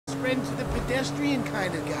into the pedestrian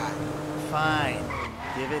kind of guy. Fine.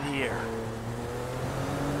 Give it here.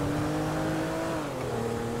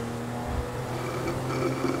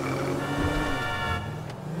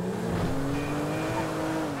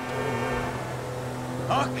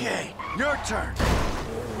 Okay, your turn.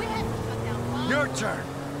 Your turn.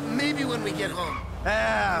 Maybe when we get home.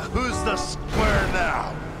 Ah, who's the square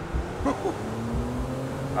now?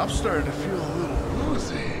 I'm starting to feel a little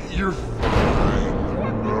woozy. You're fine.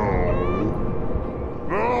 No.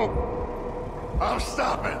 No! I'm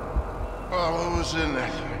stopping. Oh, what was in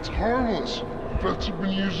that? It's harmless. Vets have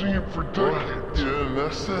been using it for decades. You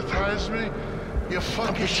anesthetize me? You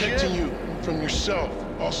fucking protecting you from yourself.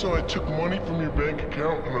 Also, I took money from your bank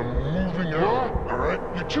account and I'm moving out. All right?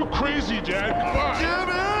 You're too crazy, Dad. Goodbye.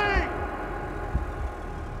 Jimmy!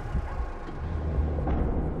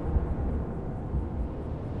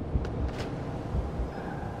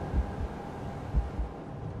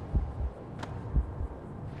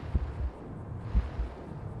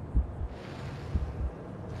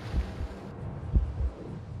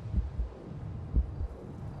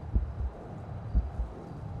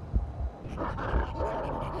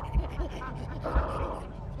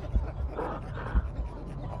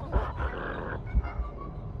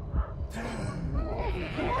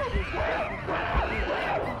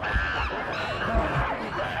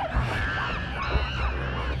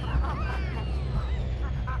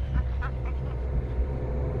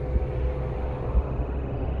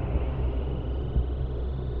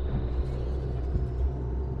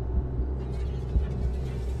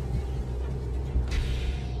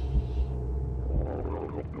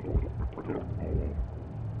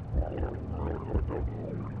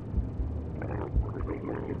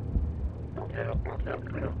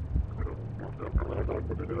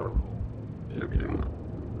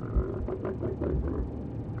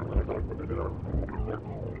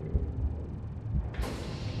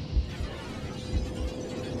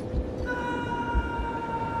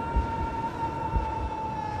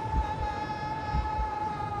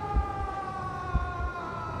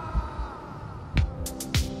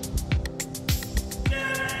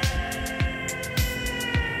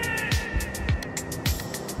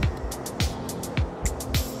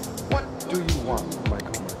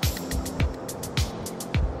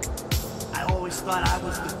 I always thought I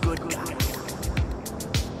was the good guy.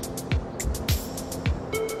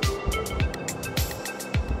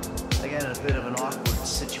 I got in a bit of an awkward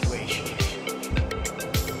situation.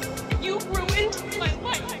 You ruined my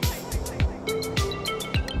life.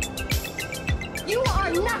 You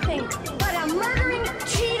are nothing but a murdering,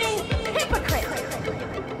 cheating hypocrite.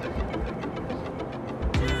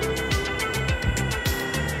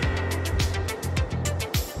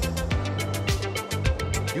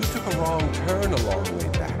 You took a wrong turn a long way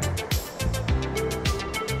back.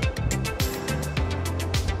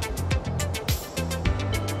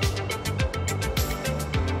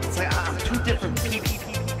 It's like I'm two different people.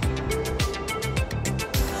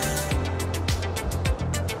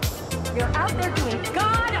 You're out there doing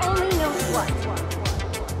God only knows what.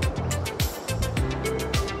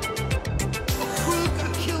 A crook, a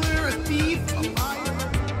killer, a thief, a liar.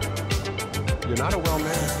 You're not a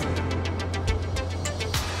well-mannered man.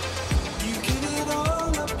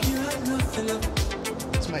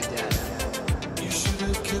 It's my dad. You should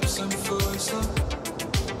have kept some for yourself.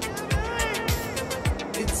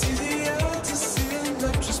 It's easier to see in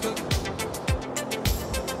retrospect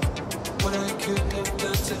what I could have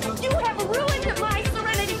done to help. You have ruined my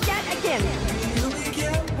serenity yet again. We only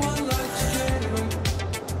get one life to get it right.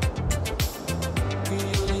 We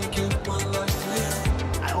only get one life to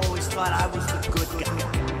live. I always thought I was the good guy.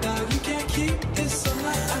 Now you can't keep this on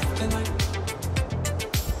night after night.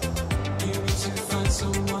 You need to find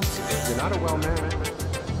someone to be. You're not a well-mannered man.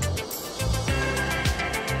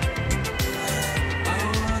 I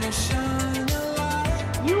wanna shine a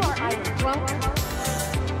light You are either drunk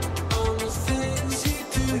on the things you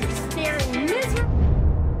do. or you're staring miserable.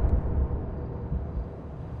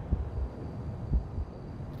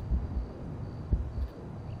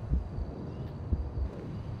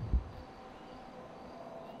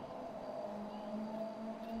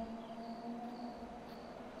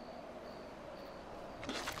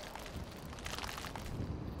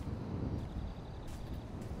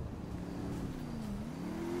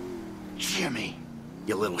 Jimmy,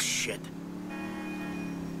 you little shit.